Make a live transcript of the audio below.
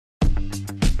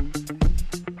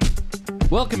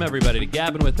Welcome, everybody, to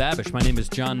Gabbing with Babish. My name is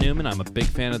John Newman. I'm a big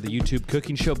fan of the YouTube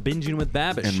cooking show Binging with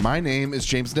Babish. And my name is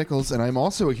James Nichols, and I'm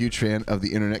also a huge fan of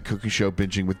the internet cooking show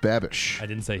Binging with Babish. I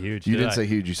didn't say huge. You didn't say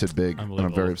huge, you said big, and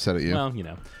I'm very upset at you. Well, you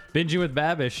know. Binging with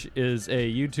Babish is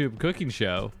a YouTube cooking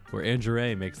show where Andrew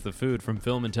Ray makes the food from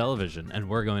film and television, and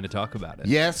we're going to talk about it.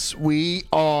 Yes, we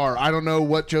are. I don't know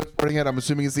what Joe's pointing at. I'm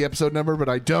assuming it's the episode number, but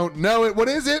I don't know it. What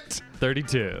is it?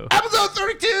 32. Episode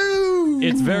 32!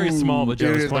 It's very small, but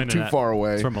Joe was I'm pointing too at far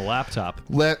away. It's from a laptop.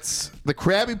 The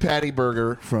Krabby Patty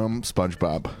Burger from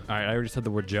SpongeBob. All right, I already said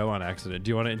the word Joe on accident. Do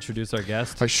you want to introduce our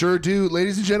guest? I sure do.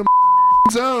 Ladies and gentlemen,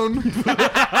 zone.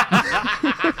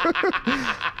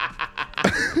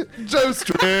 Joe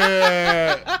Strix.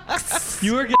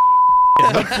 You were getting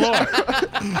on the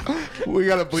floor. We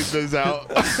gotta bleep those out.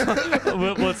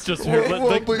 Let's just... We'll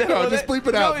bleep, no, just bleep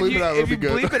it out. Bleep it out. If you It'll be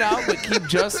good. bleep it out, but keep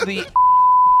just the...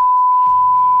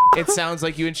 It sounds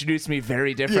like you introduced me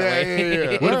very differently. Yeah.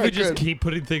 What if Alright, we just good. keep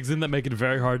putting things in that make it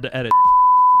very hard to edit?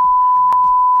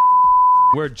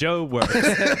 Where Joe works.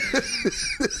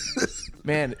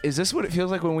 Man, is this what it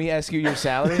feels like when we ask you your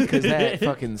salary? Because that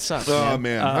fucking sucks. Oh, man.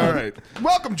 man. All right.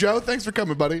 Welcome, Joe. Thanks for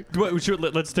coming, buddy.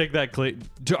 Let's take that.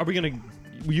 Are we gonna?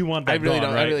 You want that? I really gone,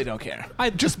 don't. Right? I really don't care.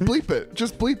 Just bleep it.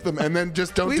 Just bleep them, and then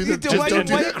just don't do the. Why Just don't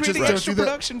do are you that. creating Just don't extra do that.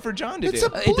 production for John to It's do? a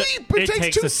bleep. It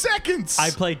takes 2 seconds. I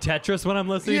play Tetris when I'm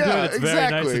listening to Yeah, it. It's very nice.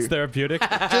 exactly. It's therapeutic.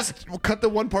 Just cut the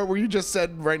one part where you just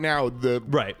said right now the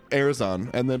Right. airs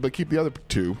on, and then but keep the other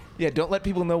 2. Yeah, don't let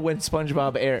people know when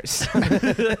SpongeBob airs.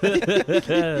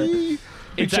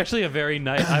 It's actually a very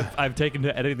nice. I've taken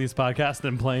to editing these podcasts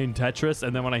and playing Tetris,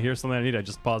 and then when I hear something I need, I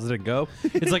just pause it and go.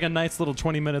 It's like a nice little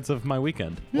 20 minutes of my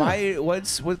weekend. Why?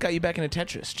 What got you back into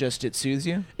Tetris? Just it soothes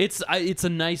you? It's a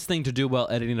nice thing to do while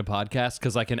editing a podcast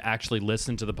because I can actually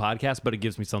listen to the podcast, but it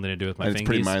gives me something to do with my And fingies. it's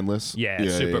pretty mindless. Yeah,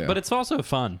 super. But it's also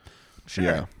fun. Sure.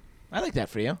 Yeah. I like that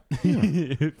for you.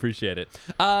 Appreciate it.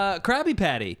 Krabby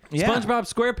Patty, Yeah. SpongeBob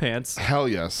SquarePants. Hell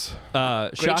yes.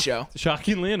 Great show.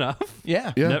 Shockingly enough,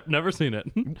 Yeah. Yeah. never seen it.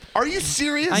 Are you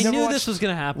serious? I Never knew watched- this was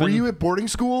gonna happen. Were you at boarding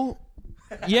school?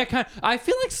 Yeah, kind of. I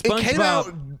feel like SpongeBob. It came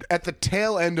out at the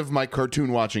tail end of my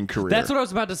cartoon watching career. That's what I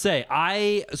was about to say.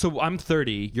 I'm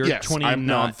 30. You're Yes, 29.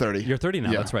 I'm 30. You're 30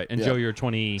 now. Yeah. That's right. And Yeah. Joe, you're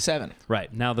 27. 7.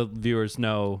 Right now, the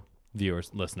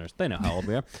listeners, they know how old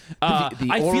we are. The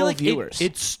I feel oral like viewers.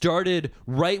 it started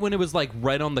right when it was like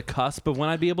right on the cusp of when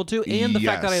I'd be able to, and the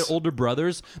fact that I had Yes. older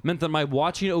brothers meant that my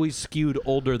watching always skewed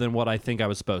older than what I think I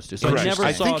was supposed to. So Correct. I never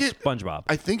I saw think it- SpongeBob.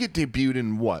 I think it debuted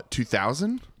in what,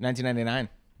 2000? 1999.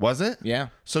 Was it? Yeah.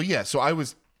 So I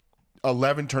was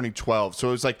 11 turning 12. So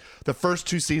it was like the first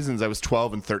 2 seasons I was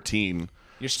 12 and 13.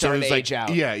 You're So it starting was to like, age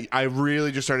out. Yeah, I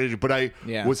really just started, but I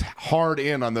Yeah. was hard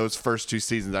in on those first 2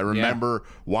 seasons. I remember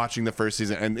watching the first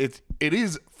season, and it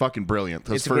is fucking brilliant.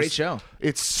 It's a great show.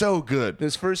 It's so good.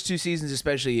 Those first 2 seasons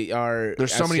especially are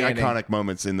There's so many outstanding. iconic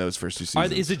moments in those first 2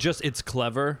 seasons. Is it just it's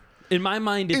clever? In my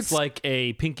mind, it's It's- like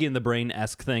a Pinky and the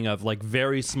Brain-esque thing of like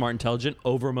very smart, intelligent,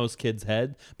 over most kids'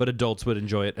 head, but adults would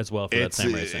enjoy it as well for that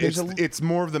same reason. It's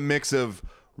more of the mix of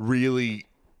really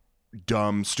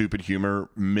dumb, stupid humor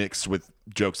mixed with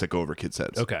jokes that go over kids'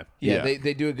 heads. Okay. Yeah,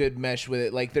 They do a good mesh with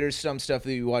it. Like there's some stuff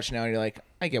that you watch now and you're like,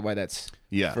 I get why that's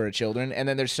for children. And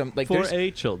then there's some like For there's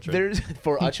a children. There's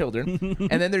for a children.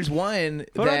 And then there's one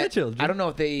For that other children. I don't know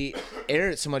if they air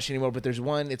it so much anymore, but there's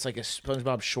one. It's like a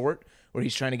SpongeBob short where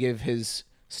he's trying to give his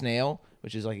snail,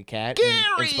 which is like a cat in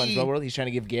SpongeBob world. He's trying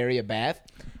to give Gary a bath,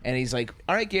 and he's like,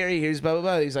 "All right, Gary, here's blah blah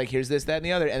blah." He's like, "Here's this, that, and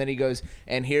the other," and then he goes,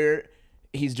 and here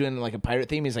he's doing like a pirate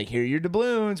theme. He's like, "Here are your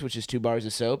doubloons," which is 2 bars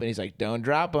of soap, and he's like, "Don't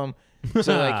drop them."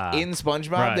 So like in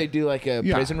SpongeBob, Right. they do like a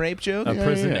prison rape joke. A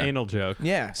prison yeah. anal joke.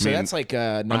 Yeah, so I mean, that's like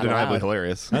not Undeniably allowed.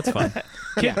 hilarious. That's fun.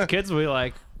 Kids will be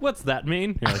like, what's that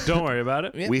mean? You're like, don't worry about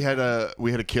it. Yeah. We had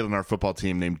a kid on our football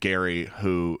team named Gary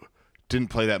who didn't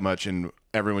play that much, and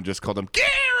everyone just called him Gary.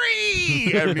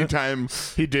 Every time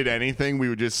he did anything, we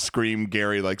would just scream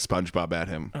Gary like SpongeBob at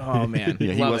him. Oh man,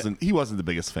 Yeah, Love it. he wasn't the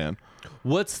biggest fan.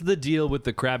 What's the deal with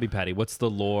the Krabby Patty? What's the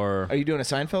lore? Are you doing a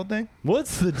Seinfeld thing?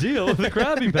 What's the deal with the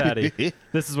Krabby Patty?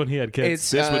 This is when he had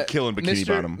kids. This would kill in Bikini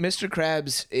Bottom. Mr.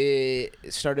 Krabs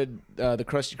started the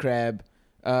Krusty Krab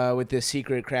with this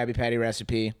secret Krabby Patty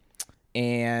recipe,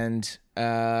 and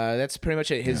that's pretty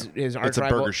much it. His arch It's a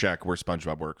rival. burger shack where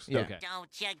SpongeBob works. Yeah. Okay. Don't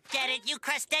you get it, you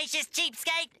crustaceous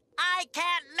cheapskate? I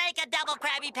can't make a double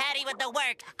Krabby Patty with the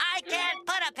work. I can't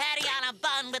put a patty on a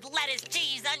bun with lettuce,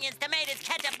 cheese, onions, tomatoes,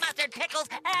 ketchup, mustard, pickles,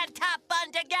 and top bun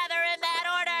together in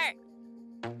that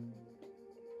order.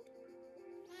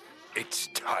 It's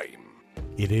time.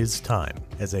 It is time.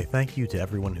 As a thank you to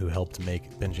everyone who helped make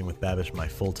Binging with Babish my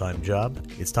full-time job,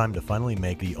 it's time to finally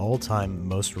make the all-time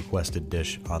most requested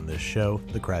dish on this show,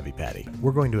 the Krabby Patty.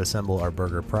 We're going to assemble our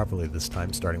burger properly this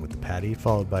time, starting with the patty,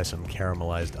 followed by some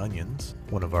caramelized onions,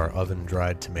 one of our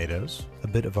oven-dried tomatoes, a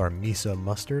bit of our miso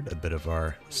mustard, a bit of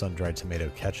our sun-dried tomato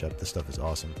ketchup, this stuff is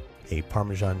awesome, a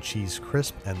Parmesan cheese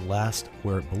crisp, and last,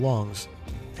 where it belongs,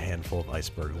 a handful of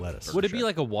iceberg lettuce. Would it be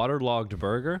like a waterlogged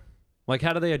burger? Like,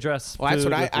 how do they address Well, that's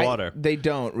food what with water? They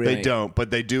don't really. They don't, but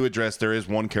they do address. There is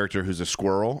one character who's a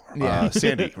squirrel, Yeah.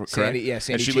 Sandy. Correct? Sandy, yeah,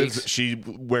 Sandy And she Cheeks. lives. She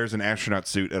wears an astronaut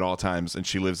suit at all times, and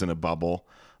she lives in a bubble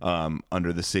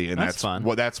under the sea. And That's fun.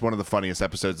 That's one of the funniest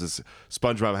episodes. Is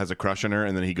SpongeBob has a crush on her,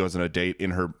 and then he goes on a date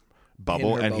in her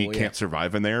bubble, and he bubble, can't yeah.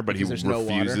 survive in there. But Because there's no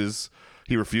water.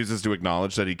 He refuses to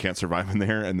acknowledge that he can't survive in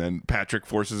there, and then Patrick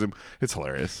forces him. It's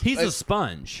hilarious. He's a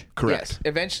sponge. Correct. Yes.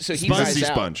 Eventually, so he He's a dries sea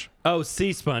out. sponge. Oh,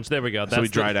 sea sponge. There we go. That's So he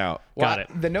dried out. Got Well,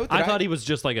 it. the note that I I- thought he was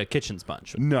just like a kitchen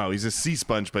sponge. No, he's a sea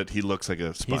sponge, but he looks like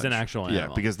a sponge. an actual Yeah,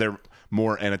 animal. because they're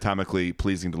more anatomically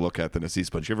pleasing to look at than a sea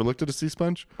sponge. You ever looked at a sea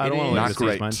sponge? I don't It want to is. look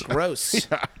at a sea Not sponge. Gross.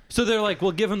 So they're like,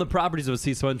 we'll give him the properties of a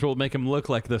sea sponge. We'll make him look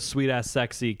like the sweet ass,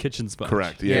 sexy kitchen sponge.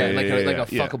 Correct. Yeah, Yeah, like yeah, a yeah,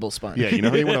 yeah. fuckable sponge. Yeah, you know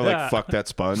how you want to like fuck that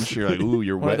sponge? You're like, ooh,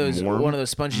 you're One wet of those and warm. one of those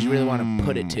sponges you really want to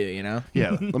put it to, you know?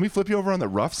 Yeah, let me flip you over on the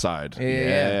rough side.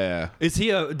 Yeah. Is he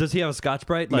a? Does he have a Scotch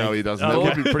Brite? No, he doesn't. Oh,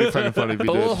 That would be pretty fucking funny if he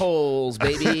Full did. holes,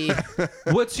 baby.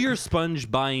 what's your sponge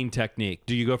buying technique?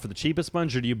 Do you go for the cheapest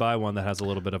sponge, or do you buy one that has a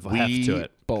little bit of heft to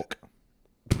it? Bulk.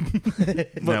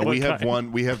 No, we What have kind?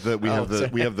 one. We have the sorry.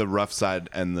 we have the rough side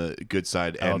and the good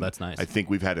side. Oh, And that's nice. I think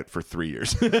we've had it for 3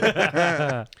 years.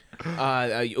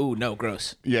 Oh no,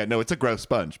 gross. Yeah, no, it's a gross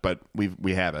sponge, but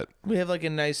we have it. We have like a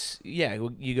nice, yeah.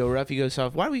 You go rough, you go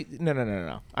soft. Why do we?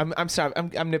 No. I'm sorry.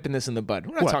 I'm nipping this in the bud.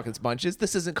 We're not What? talking sponges.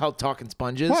 This isn't called talking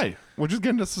sponges. Why? We're just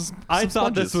getting us some I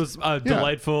thought this sponges. was a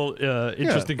delightful,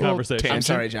 interesting little conversation. I'm tangent.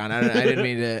 sorry, John. I didn't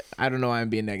mean to. I don't know why I'm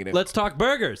being negative. Let's talk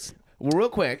burgers. Well, real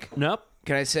quick, Nope.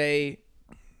 can I say,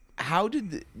 how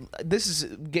did this is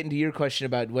getting to your question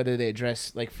about whether they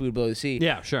address like food below the sea?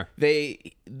 Yeah, sure.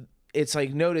 It's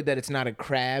like noted that it's not a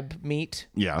crab meat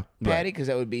Yeah. patty because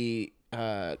that would be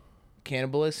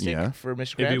cannibalistic Yeah. for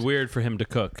Mr. Krabs. It'd be weird for him to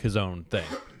cook his own thing.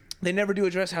 They never do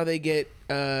address how they get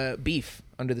beef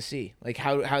under the sea, like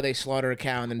how they slaughter a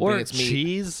cow and then Or bring its meat.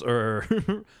 cheese, or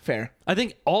Fair. I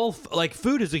think like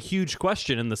food is a huge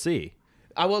question in the sea.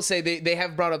 I will say they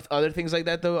have brought up other things like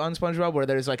that though on SpongeBob, where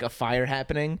there's like a fire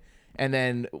happening, and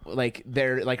then like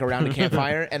they're like around a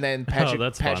campfire, and then Patrick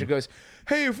that's fun. goes,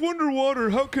 "Hey, if underwater,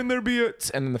 how can there be a?"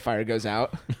 And then the fire goes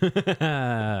out,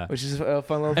 which is a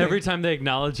fun little thing. Every time they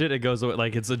acknowledge it, it goes away.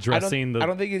 Like it's I addressing don't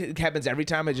the. think it happens every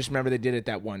time. I just remember they did it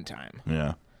that one time.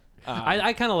 Yeah.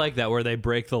 I kind of like that where they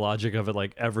break the logic of it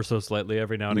like ever so slightly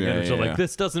every now and again. Yeah, It's just yeah, like yeah.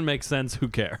 this doesn't make sense. Who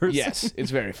cares? Yes,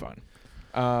 it's very fun.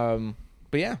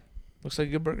 But yeah, looks like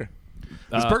a good burger.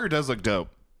 This burger does look dope.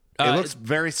 It looks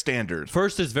very standard.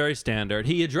 First is very standard.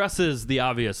 He addresses the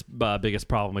obvious biggest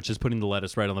problem, which is putting the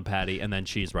lettuce right on the patty and then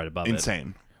cheese right above it.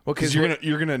 Insane. Well, Because 'cause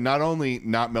you're gonna not only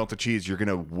not melt the cheese, you're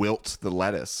gonna wilt the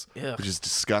lettuce, Ugh. which is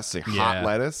disgusting. Yeah. Hot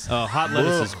lettuce. Oh, hot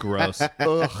lettuce is gross.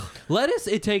 Ugh. Lettuce,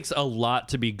 it takes a lot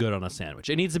to be good on a sandwich.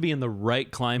 It needs to be in the right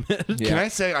climate. Can I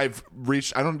say I've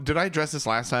reached? Did I address this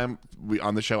last time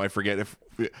on the show? I forget if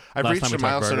I've Last reached time we a talked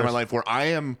milestone in my burgers. life where I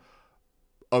am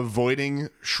avoiding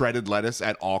shredded lettuce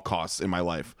at all costs in my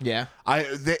life. Yeah.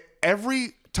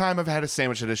 Every time I've had a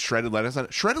sandwich that has shredded lettuce on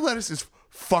it, shredded lettuce is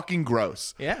fucking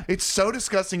gross. Yeah. It's so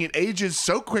disgusting. It ages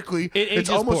so quickly. It it's ages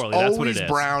almost poorly. That's what it always is.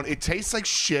 brown. It tastes like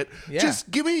shit. Yeah. Just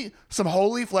give me some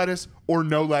whole leaf lettuce or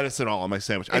no lettuce at all on my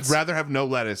sandwich. I'd rather have no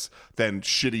lettuce than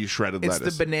shitty shredded It's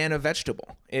lettuce. the banana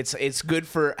vegetable. It's good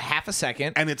for half a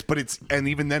second. and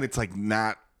even then it's like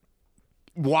not,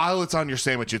 while it's on your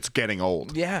sandwich, it's getting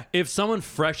old. Yeah. If someone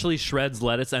freshly shreds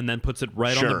lettuce and then puts it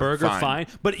right on the Sure, burger, fine. fine.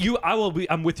 But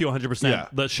I'm with you 100%. Yeah.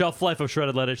 The shelf life of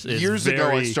shredded lettuce is Years very... ago,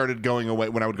 I started going away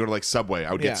when I would go to like Subway.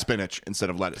 I would Yeah. get spinach instead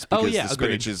of lettuce Oh, because yeah, the agreed.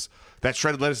 spinach is that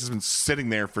shredded lettuce has been sitting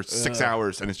there for 6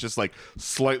 hours and it's just like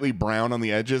slightly brown on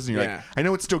the edges. And you're Yeah. like, I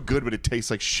know it's still good, but it tastes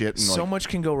like shit. And So like, much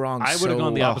can go wrong. I would have so-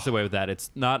 gone the opposite way with that. It's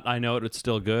not, I know it's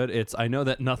still good. It's, I know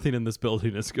that nothing in this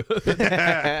building is good.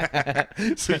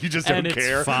 so you just don't And it's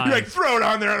care. fine. You're like, throw it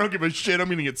on there. I don't give a shit.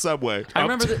 I'm eating at Subway. I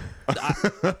remember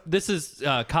that this is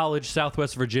college,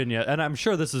 Southwest Virginia, and I'm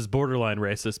sure this is borderline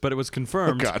racist, but it was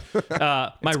confirmed. Oh,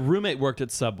 God. My roommate worked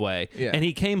at Subway, Yeah. and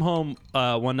he came home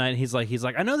one night. And he's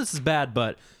like, I know this is bad,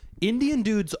 but Indian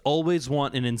dudes always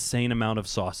want an insane amount of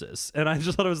sauces. And I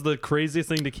just thought it was the craziest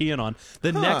thing to key in on.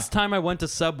 The next time I went to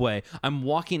Subway, I'm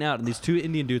walking out and these two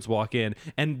Indian dudes walk in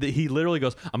and he literally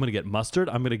goes, I'm going to get mustard.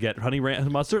 I'm going to get honey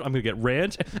mustard. I'm going to get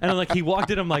ranch. And I'm like, he walked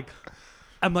in. I'm like,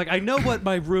 I know what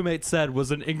my roommate said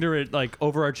was an ignorant, like,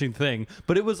 overarching thing,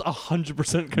 but it was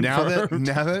 100% confirmed. Now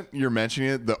that you're mentioning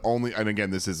it, and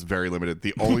again, this is very limited,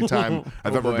 the only time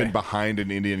I've ever been behind an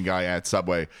Indian guy at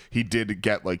Subway, he did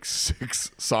get like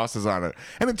 6 sauces on it.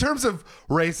 And in terms of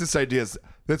racist ideas,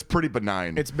 that's pretty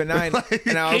benign. It's benign.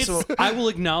 And I will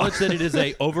acknowledge that it is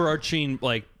a overarching,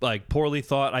 like poorly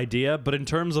thought idea, but in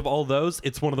terms of all those,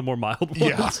 it's one of the more mild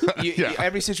ones.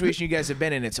 Every situation you guys have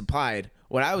been in, it's applied.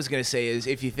 What I was going to say is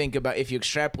if you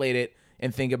extrapolate it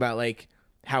and think about like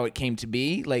how it came to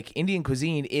be, like Indian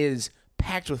cuisine is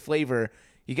packed with flavor.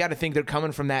 You got to think they're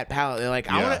coming from that palate. They're like,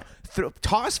 I want to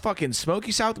toss fucking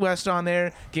smoky Southwest on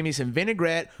there. Give me some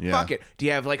vinaigrette. Yeah. Fuck it. Do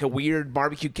you have like a weird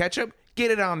barbecue ketchup? Get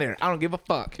it on there. I don't give a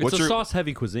fuck. It's a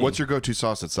sauce-heavy cuisine. What's your go-to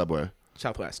sauce at Subway?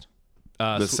 Southwest.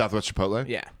 The Southwest Chipotle?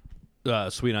 Yeah.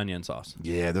 Sweet onion sauce.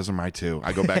 Yeah, those are my two.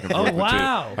 I go back and forth.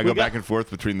 Wow. I go back and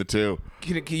forth between the two.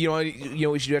 You know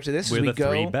what we should do after this? We're we the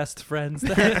go, 3 best friends.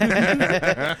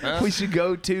 We should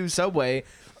go to Subway,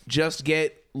 just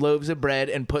get loaves of bread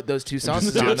and put those 2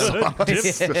 sauces on them.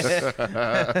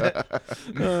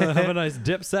 Have a nice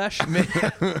dip sesh.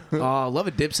 Oh, love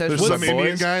a dip session. There's with some the Indian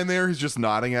boys. guy in there who's just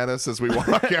nodding at us as we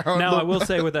walk out. Now, I will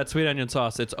say with that sweet onion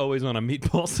sauce, it's always on a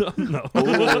meatball. So no.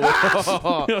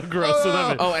 Gross.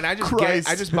 Oh, and I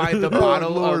just buy the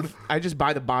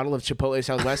bottle of Chipotle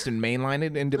Southwest and mainline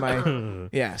it into my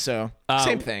So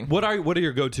same thing. What are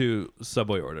your go-to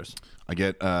Subway orders? I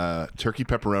get turkey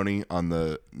pepperoni on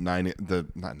the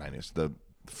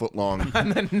foot long. The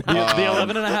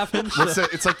 11.5 inch. What's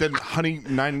that? It's like the honey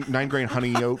 9-grain honey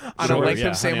yolk. On a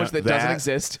Lakeland sandwich that doesn't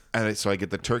exist. And so I get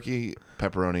the turkey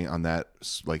pepperoni on that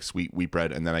like sweet wheat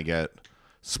bread, and then I get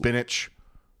spinach,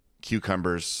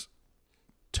 cucumbers,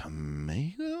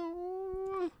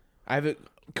 tomato. Can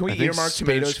we earmark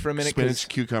tomatoes for a minute? Spinach,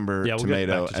 cucumber, we'll tomato, get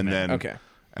back to and tomato. then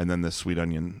and then the sweet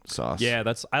onion sauce. Yeah,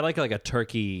 I like a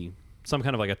turkey, some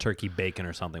kind of like a turkey bacon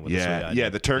or something with the sweet onion. Yeah,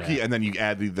 the turkey, and then you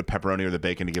add the pepperoni or the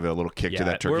bacon to give it a little kick to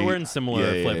that turkey. We're in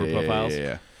similar flavor profiles.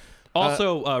 Yeah.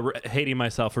 Also, hating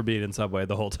myself for being in Subway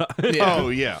the whole time. Oh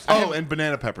yeah. And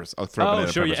banana peppers. I'll throw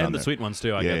banana sure, peppers and on the there. sweet ones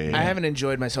too. I I haven't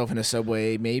enjoyed myself in a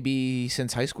Subway maybe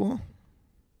since high school.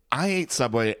 I ate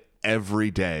Subway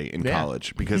every day in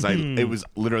college because it was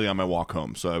literally on my walk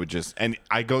home. So I would and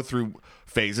I go through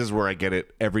phases where I get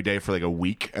it every day for like a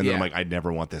week, and then I'm like, I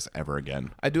never want this ever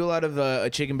again. I do a lot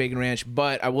of chicken bacon ranch,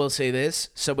 but I will say this: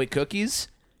 Subway cookies.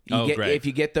 Great. If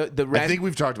you get the I think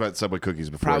we've talked about Subway cookies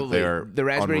before. probably They're the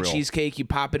raspberry unreal. cheesecake, you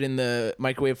pop it in the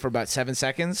microwave for about 7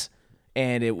 seconds,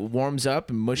 and it warms up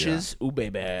and mushes. Ooh,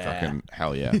 baby! Fucking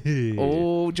hell yeah.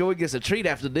 Oh, Joey gets a treat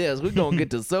after this. We're gonna get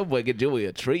to Subway, get Joey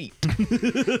a treat. Do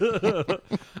you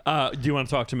want to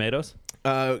talk tomatoes?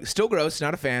 Still gross,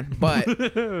 not a fan, but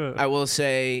I will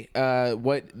say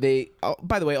what they. Oh,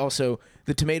 by the way, also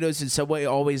the tomatoes in Subway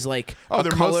always like.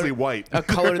 They're mostly white. A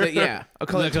color that a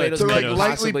color that tomatoes They're like could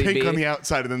lightly possibly pink be. on the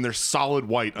outside, and then they're solid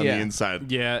white on the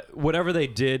inside. Yeah, whatever they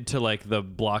did to like the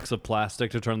blocks of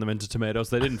plastic to turn them into tomatoes,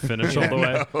 they didn't finish all the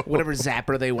way. Whatever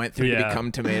zapper they went through to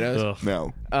become tomatoes. Ugh.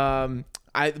 No.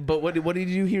 But what did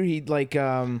you hear? He like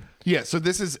Yeah, so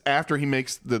this is after he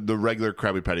makes the regular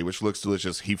Krabby Patty, which looks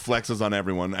delicious. He flexes on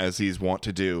everyone as he's wont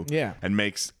to do. Yeah. And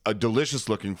makes a delicious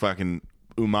looking fucking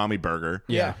umami burger.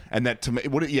 Yeah. And that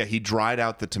he dried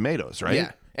out the tomatoes, right?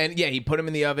 yeah, and he put them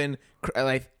in the oven.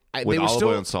 Like With they were olive still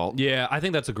oil and salt. Yeah, I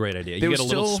think that's a great idea. They You were get a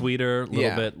little still- sweeter, a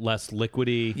little bit less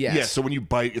liquidy. Yes. Yeah, so when you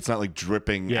bite, it's not like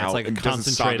dripping Yeah, out. it's like a and doesn't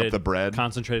soak concentrated up the bread.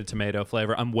 concentrated tomato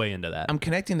flavor. I'm way into that. I'm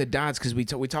connecting the dots because we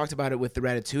talked about it with the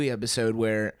Ratatouille episode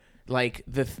where like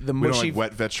the We don't mushy like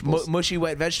wet vegetables. mushy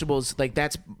wet vegetables. Like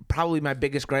that's probably my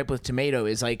biggest gripe with tomato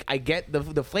is like I get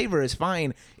the flavor is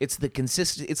fine. It's the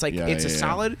consistent. It's like it's a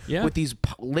solid with these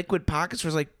liquid pockets. Where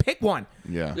it's like pick one.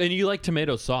 Yeah. And you like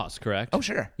tomato sauce, correct? Oh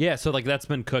sure. Yeah, so like that's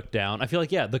been cooked down. I feel like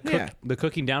the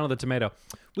cooking down of the tomato.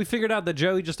 We figured out that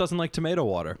Joey just doesn't like tomato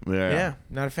water. Yeah,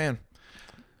 not a fan.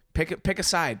 Pick a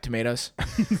side, tomatoes.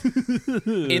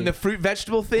 In the fruit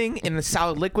vegetable thing, in the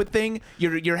solid liquid thing,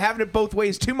 you're having it both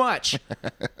ways too much.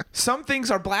 Some things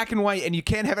are black and white, and you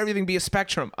can't have everything be a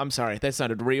spectrum. I'm sorry, that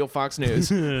sounded real Fox News.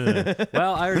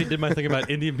 Well, I already did my thing about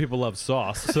Indian people love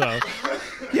sauce, so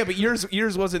Yeah, but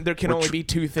yours wasn't. There can only be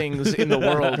two things in the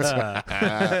world.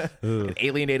 It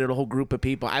alienated a whole group of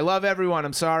people. I love everyone.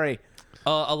 I'm sorry.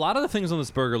 a lot of the things on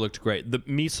this burger looked great. The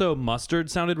miso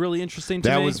mustard sounded really interesting to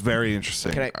me. That was very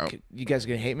interesting. You guys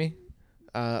gonna hate me?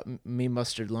 Me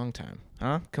mustard long time.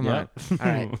 Huh? Come Yeah. on. All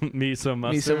right. Miso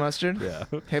mustard. Miso mustard? Yeah.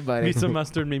 Hey, buddy. Miso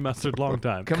mustard, me mustard, long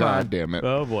time. Come God on. damn it.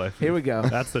 Oh boy. Here we go.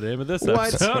 That's the name of this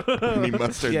What? episode. Me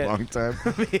mustard Yeah. long time.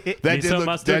 That Miso did look,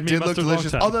 mustard, that me did look mustard long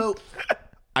delicious. time. Although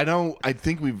I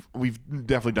think we've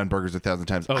definitely done burgers 1,000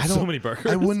 times. Oh, I so don't- many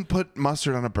burgers. I wouldn't put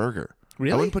mustard on a burger.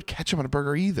 Really? I wouldn't put ketchup on a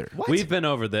burger either. What? We've been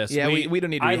over this. Yeah, we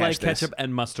don't need to I rehash like this. ketchup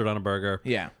and mustard on a burger.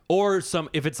 Yeah. Or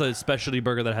if it's a specialty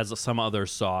burger that has some other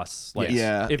sauce. Like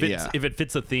Yes. Yeah, if it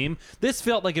fits a theme. This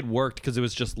felt like it worked because it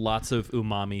was just lots of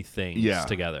umami things Yeah.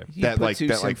 together. That put like too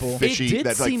that simple. like fishy It did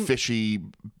that like seem- fishy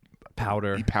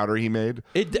Powder. powder he made.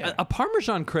 A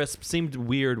Parmesan crisp seemed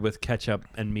weird with ketchup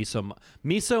and miso.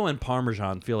 Miso and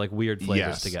Parmesan feel like weird flavors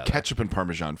Yes, together. ketchup and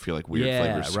Parmesan feel like weird Yeah,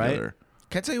 flavors right? together.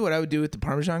 Can I tell you what I would do with the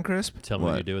Parmesan crisp? Tell me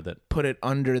what What? you do with it. Put it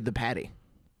under the patty.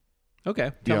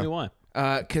 Okay. Tell Yeah. me why.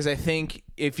 Because I think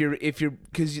if you're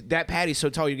because that patty's so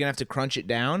tall, you're gonna have to crunch it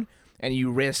down, and you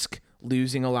risk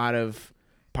losing a lot of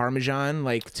Parmesan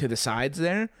like to the sides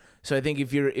there. So I think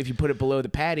if you put it below the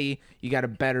patty, you got a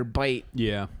better bite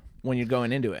Yeah. when you're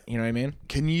going into it. You know what I mean?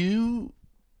 Can you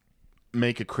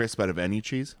make a crisp out of any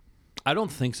cheese? I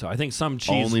don't think so. I think some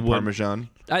cheese Only would, Parmesan?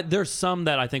 there's some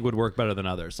that I think would work better than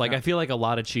others. Like I feel like a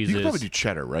lot of cheeses. You could probably do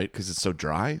cheddar, right? Because it's so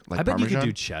dry. Like I bet Parmesan? you could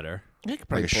do cheddar. You could like a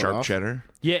pull it sharp off. cheddar.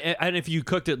 Yeah, and if you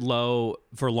cooked it low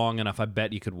for long enough, I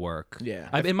bet you could work.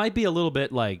 Yeah. It might be a little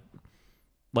bit like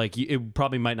it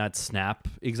probably might not snap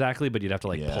exactly, but you'd have to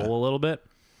like Yeah. pull a little bit.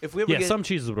 If we ever Yeah, get, some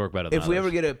cheeses would work better. Than if we ever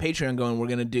others. get a Patreon going, we're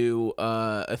gonna do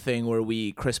a thing where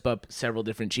we crisp up several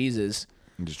different cheeses.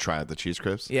 And just try out the cheese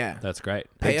crisps. Yeah. That's great.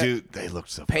 They Pay- do. They looked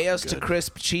so. Pay fucking us to good.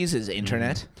 crisp cheeses,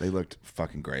 internet. They looked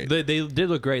fucking great. They did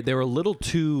look great. They were a little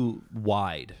too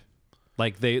wide.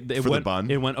 Like they For the went, bun?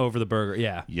 It went over the burger.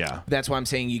 Yeah. yeah. That's why I'm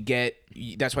saying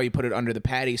that's why you put it under the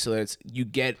patty so that you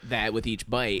get that with each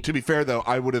bite. To be fair, though,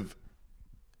 I would have.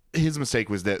 His mistake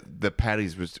was that the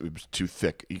patties was too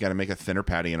thick. You got to make a thinner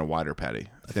patty and a wider patty.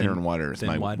 Thinner and wider is thin,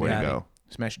 my wide way patty. to go.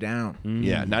 Smash down.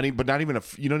 Yeah, not even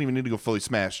you don't even need to go fully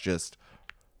smashed. Just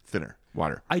thinner,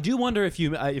 wider. I do wonder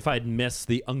if I'd miss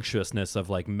the unctuousness of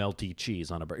like melty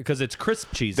cheese on a burger because it's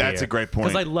crisp cheese. That's a great point.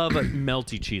 Because I love a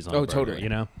melty cheese on a Oh, burger. totally. You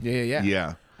know. Yeah.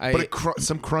 Yeah, but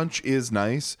some crunch is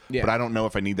nice. Yeah. But I don't know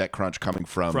if I need that crunch coming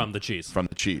from the cheese. From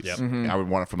the cheese, Yep. I would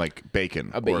want it from like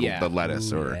bacon bit, or yeah. the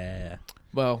lettuce or. Yeah.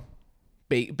 Well,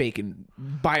 bacon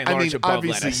by and I large mean, above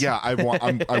obviously, lettuce. yeah. I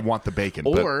want the bacon,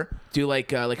 but Or do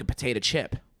like a potato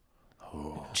chip.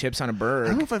 Chips on a I don't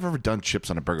burger. know if I've ever done chips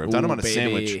on a burger. I've done Ooh, them on a baby.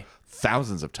 sandwich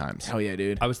thousands of times. Hell yeah,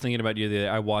 dude. I was thinking about you the other day.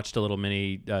 I watched a little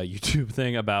mini YouTube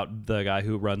thing about the guy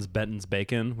who runs Benton's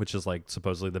Bacon, which is like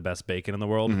supposedly the best bacon in the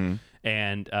world. Mm-hmm.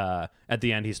 And at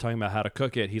the end, he's talking about how to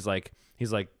cook it. He's like,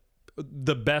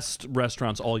 the best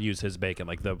restaurants all use his bacon.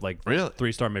 Like Really?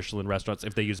 3-star Michelin restaurants,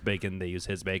 if they use bacon, they use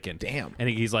his bacon. Damn. And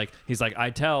he's like, I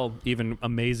tell even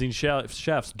amazing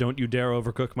chefs, don't you dare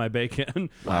overcook my bacon.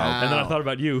 Wow. And then I thought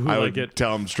about you, who I like would it.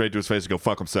 tell him straight to his face to go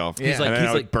fuck himself. He's like- and then he's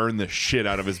I would like- burn the shit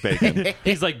out of his bacon.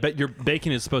 He's like, but your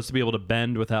bacon is supposed to be able to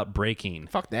bend without breaking.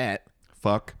 Fuck that.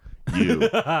 Fuck you,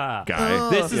 guy.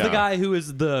 This is Yeah. the guy who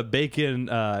is the bacon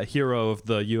hero of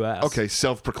the U.S. Okay,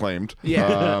 self-proclaimed.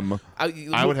 Yeah.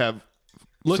 I would have.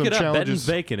 Look some it up, challenges. Benton's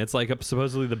Bacon. It's like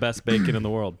supposedly the best bacon in the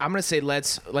world. I'm gonna say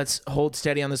let's hold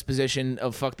steady on this position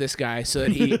of fuck this guy so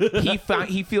that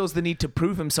he feels the need to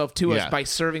prove himself to Yeah. us by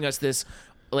serving us this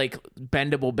like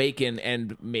bendable bacon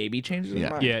and maybe changes his Yeah.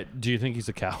 mind. Yeah. Do you think he's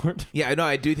a coward? Yeah, I know.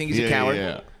 I do think he's Yeah, a coward. yeah,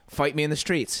 yeah. Fight me in the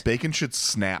streets. Bacon should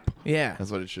snap. Yeah.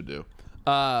 That's what it should do.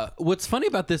 What's funny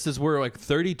about this is we're like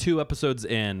 32 episodes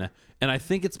in, and I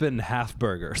think it's been half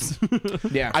burgers.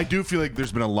 Yeah. I do feel like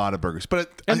there's been a lot of burgers,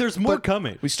 but and there's more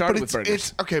coming. we started but with burgers.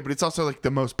 it's okay, but it's also like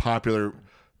the most popular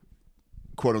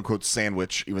quote unquote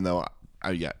sandwich. Even though,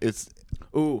 it's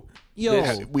Ooh. Yo,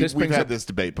 This- we've brings had up- this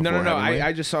debate before. No. haven't we?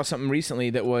 I just saw something recently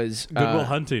that was Goodwill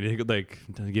Hunting. He could like,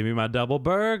 give me my double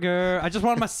burger. I just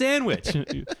wanted my sandwich.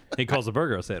 He calls a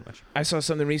burger a sandwich. I saw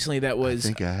something recently that was I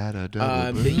think I had a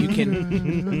double. that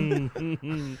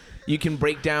you can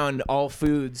break down all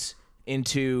foods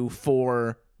into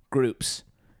 4 groups: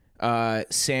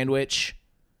 sandwich,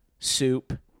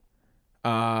 soup.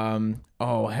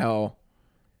 Oh hell,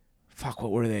 fuck!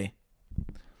 What were they?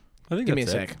 I think Give me a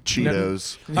that's sec. it.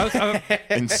 Cheetos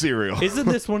and cereal. Isn't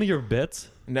this one of your bits?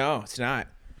 No, it's not.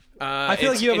 I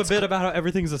feel like you have a bit about how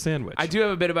everything's a sandwich. I do have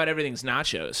a bit about everything's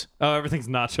nachos. Oh, everything's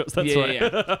nachos. That's Yeah, right.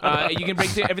 yeah. You can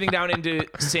break everything down into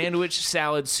sandwich,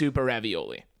 salad, soup, or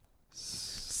ravioli.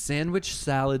 Sandwich,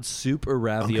 salad, soup, or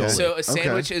ravioli. Okay. So a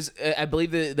sandwich is, I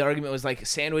believe the argument was like a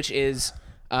sandwich is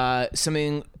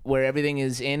something where everything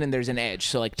is in and there's an edge.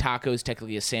 So like tacos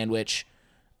technically a sandwich.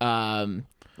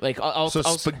 Like I'll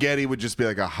spaghetti would just be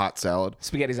like a hot salad.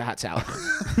 spaghetti's a hot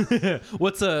salad.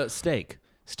 What's a steak?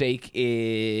 Steak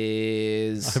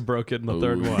is. I broke it in the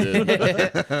third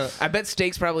one. I bet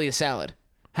steak's probably a salad.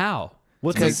 How?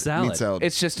 What's a salad? Meat salad.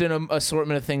 It's just an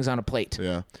assortment of things on a plate.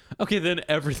 Yeah. Okay, then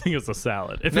everything is a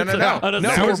salad. If No, it's no, no. an No,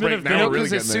 assortment of now we're things. really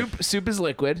because getting there. soup is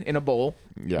liquid in a bowl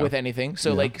Yeah. with anything.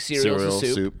 So like Cereal, cereal's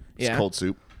a soup. It's Yeah. cold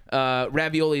soup.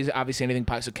 Ravioli is obviously anything.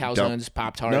 So calzones,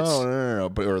 Pop Tarts. No.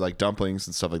 But, or like dumplings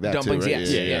and stuff like that Dumplings, too, right?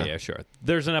 yes. Yeah, sure.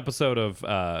 There's an episode of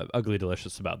Ugly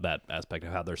Delicious about that aspect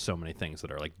of how there's so many things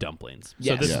that are like dumplings.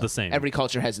 Yes. So this Yeah. is the same. Every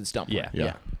culture has its dumpling.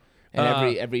 Yeah.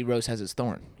 And every rose has its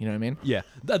thorn. You know what I mean? Yeah.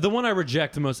 The one I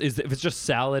reject the most is if it's just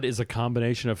salad is a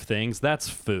combination of things, that's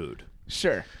food.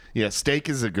 Sure. Yeah, steak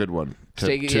is a good one to,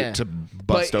 Steak, to, yeah. to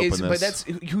bust open this. But that's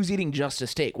who's eating just a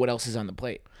steak. What else is on the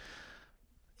plate?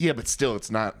 Yeah, but still,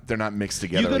 it's not. They're not mixed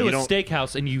together. You go to a don't-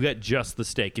 steakhouse and you get just the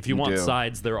steak. If you want do.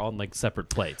 sides, they're on like separate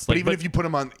plates. But Like, even if you put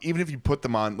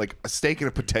them on, like a steak and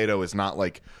a potato is not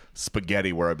like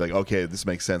spaghetti, where I'd be like, okay, this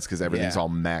makes sense because everything's Yeah. all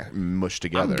mushed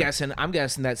together. I'm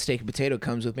guessing that steak and potato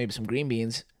comes with maybe some green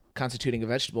beans, constituting a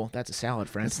vegetable. That's a salad,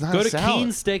 friend. It's not go a to salad.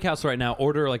 Keen's Steakhouse right now,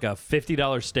 order like a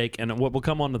 $50 steak, and what will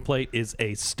come on the plate is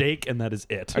a steak, and that is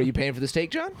it. Are you paying for the steak,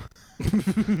 John?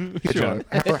 Hey, John,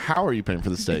 how are you paying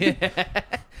for the steak?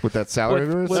 With that salary?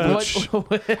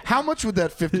 How much would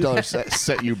that $50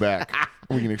 set you back?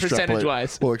 We can extrapolate.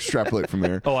 Percentage-wise. We'll extrapolate from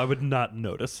there. Oh, I would not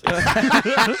notice.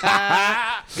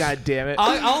 God damn it.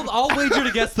 I'll wager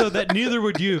to guess though that neither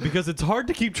would you because it's hard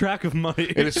to keep track of money.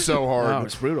 It is so hard. Oh,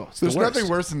 it's brutal. It's There's the worst. nothing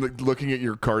worse than looking at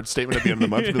your card statement at the end of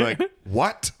the month and be like,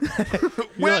 what?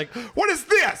 like, what is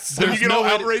this? And you there's get no all way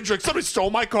to- outraged, like, somebody stole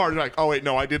my card. You're like, oh, wait,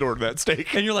 no, I did order that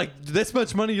steak. And you're like, this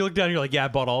much money? You look down, and you're like, yeah, I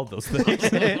bought all of those things.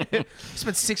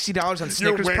 Spent $60 on You're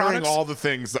Snickers wearing products, all the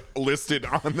things listed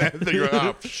on that thing. You're like,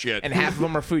 oh, shit. and half of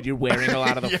them are food. You're wearing a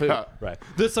lot of the food. Yeah. Right.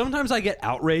 Sometimes I get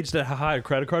outraged at how high a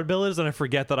credit card bill is, and I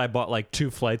forget that I bought like 2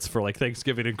 flights for like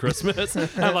Thanksgiving and Christmas. And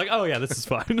I'm like, oh yeah, this is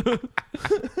fine. Oh,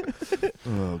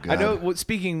 God. I know. Well,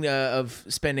 speaking of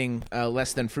spending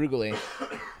less than frugally,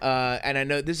 and I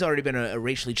know this has already been a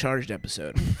racially charged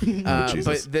episode,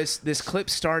 Jesus. but this clip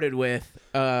started with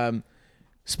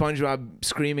SpongeBob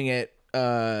screaming at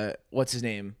what's his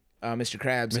name, Mr.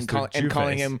 Krabs, and Mr.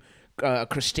 calling Jewface. him a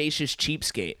crustaceous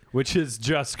cheapskate. Which is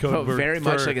just code Oh, for very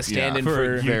much for- like a stand-in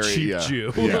for for. you cheap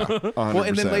Jew. Yeah. 100%. Well,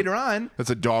 and then later on, That's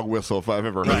a dog whistle if I've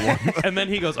ever heard one. And then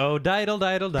he goes, oh, diddle,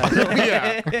 diddle, diddle.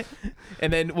 Yeah.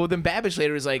 and then Babish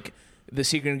later is like, the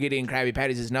secret ingredient in Krabby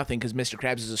Patties is nothing because Mr.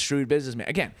 Krabs is a shrewd businessman.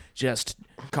 Again, just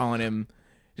calling him.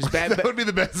 Just That would be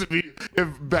the best if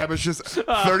Babish just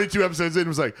 32 episodes in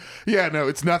was like, yeah, no,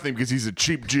 it's nothing because he's a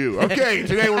cheap Jew. Okay,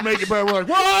 today we're making, but we're like,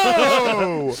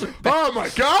 whoa, oh my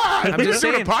God, I'm we're just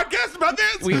doing a saying. podcast about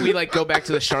this. we like go back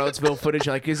to the Charlottesville footage.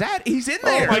 Like, he's in Oh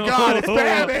there? my God, it's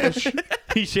Babish.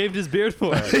 He shaved his beard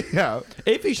for it. Yeah.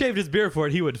 If he shaved his beard for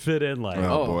it, he would fit in like.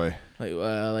 Oh, boy. If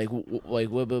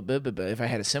I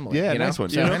had a similar, Yeah, you know? nice one.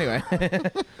 So Yeah. anyway,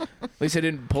 at least I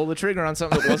didn't pull the trigger on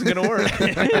something that wasn't going to work.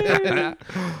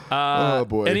 Oh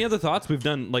boy. Any other thoughts? We've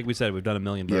done, like we said, we've done a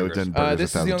million Yeah, burgers. we've done burgers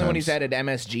This a is the only thousand one he's times. added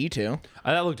MSG to.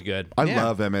 That looked good. I Yeah.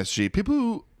 love MSG. People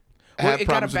who Well, have it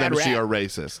got a problems with bad MSG rap. are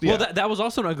racist. Well, Yeah. that was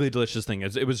also an Ugly Delicious thing.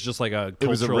 It was just like a cultural, It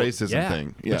was a racism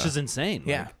thing. Yeah. Which is insane.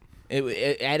 Yeah.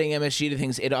 Adding MSG to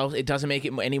things, it doesn't make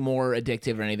it any more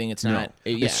addictive or anything. It's not.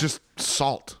 It's just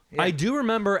salt. I do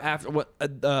remember after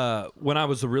when I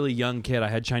was a really young kid, I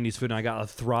had Chinese food and I got a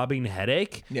throbbing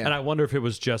headache. Yeah. And I wonder if it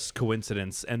was just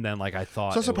coincidence. And then like I thought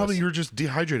It's also it probably was, you were just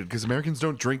dehydrated because Americans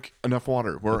don't drink enough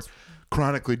water. We're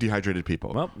chronically dehydrated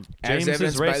people. well, As James is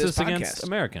evidenced by this racist against podcast.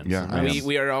 Americans. Yeah, I am.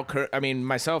 We are all.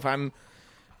 Myself, I'm.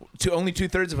 Only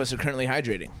 2/3 of us are currently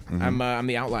hydrating. I'm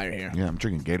the outlier here. Yeah, I'm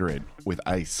drinking Gatorade with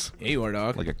ice, Yeah, you are,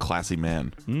 dog. like a classy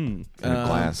man in a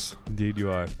glass, Indeed,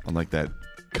 you are. unlike that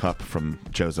cup from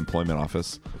Joe's employment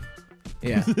office.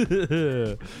 Yeah. I'm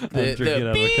drinking out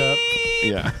of a cup.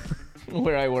 Yeah,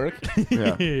 Where I work.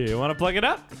 yeah. You want to plug it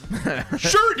up?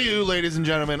 Sure do, ladies and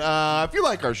gentlemen. If you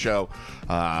like our show,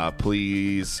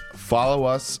 please follow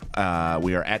us.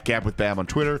 We are at Gab with Bab on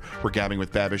Twitter. We're Gabbing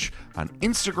with Babish on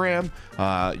Instagram.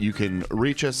 You can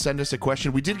reach us, send us a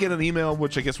question. We did get an email,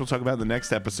 which I guess we'll talk about in the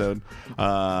next episode.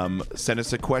 Send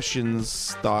us a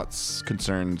questions, thoughts,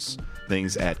 concerns,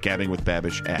 things at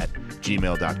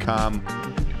gabbingwithbabish@gmail.com.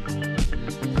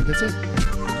 That's it.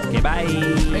 Okay, bye.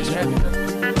 Thanks for having me.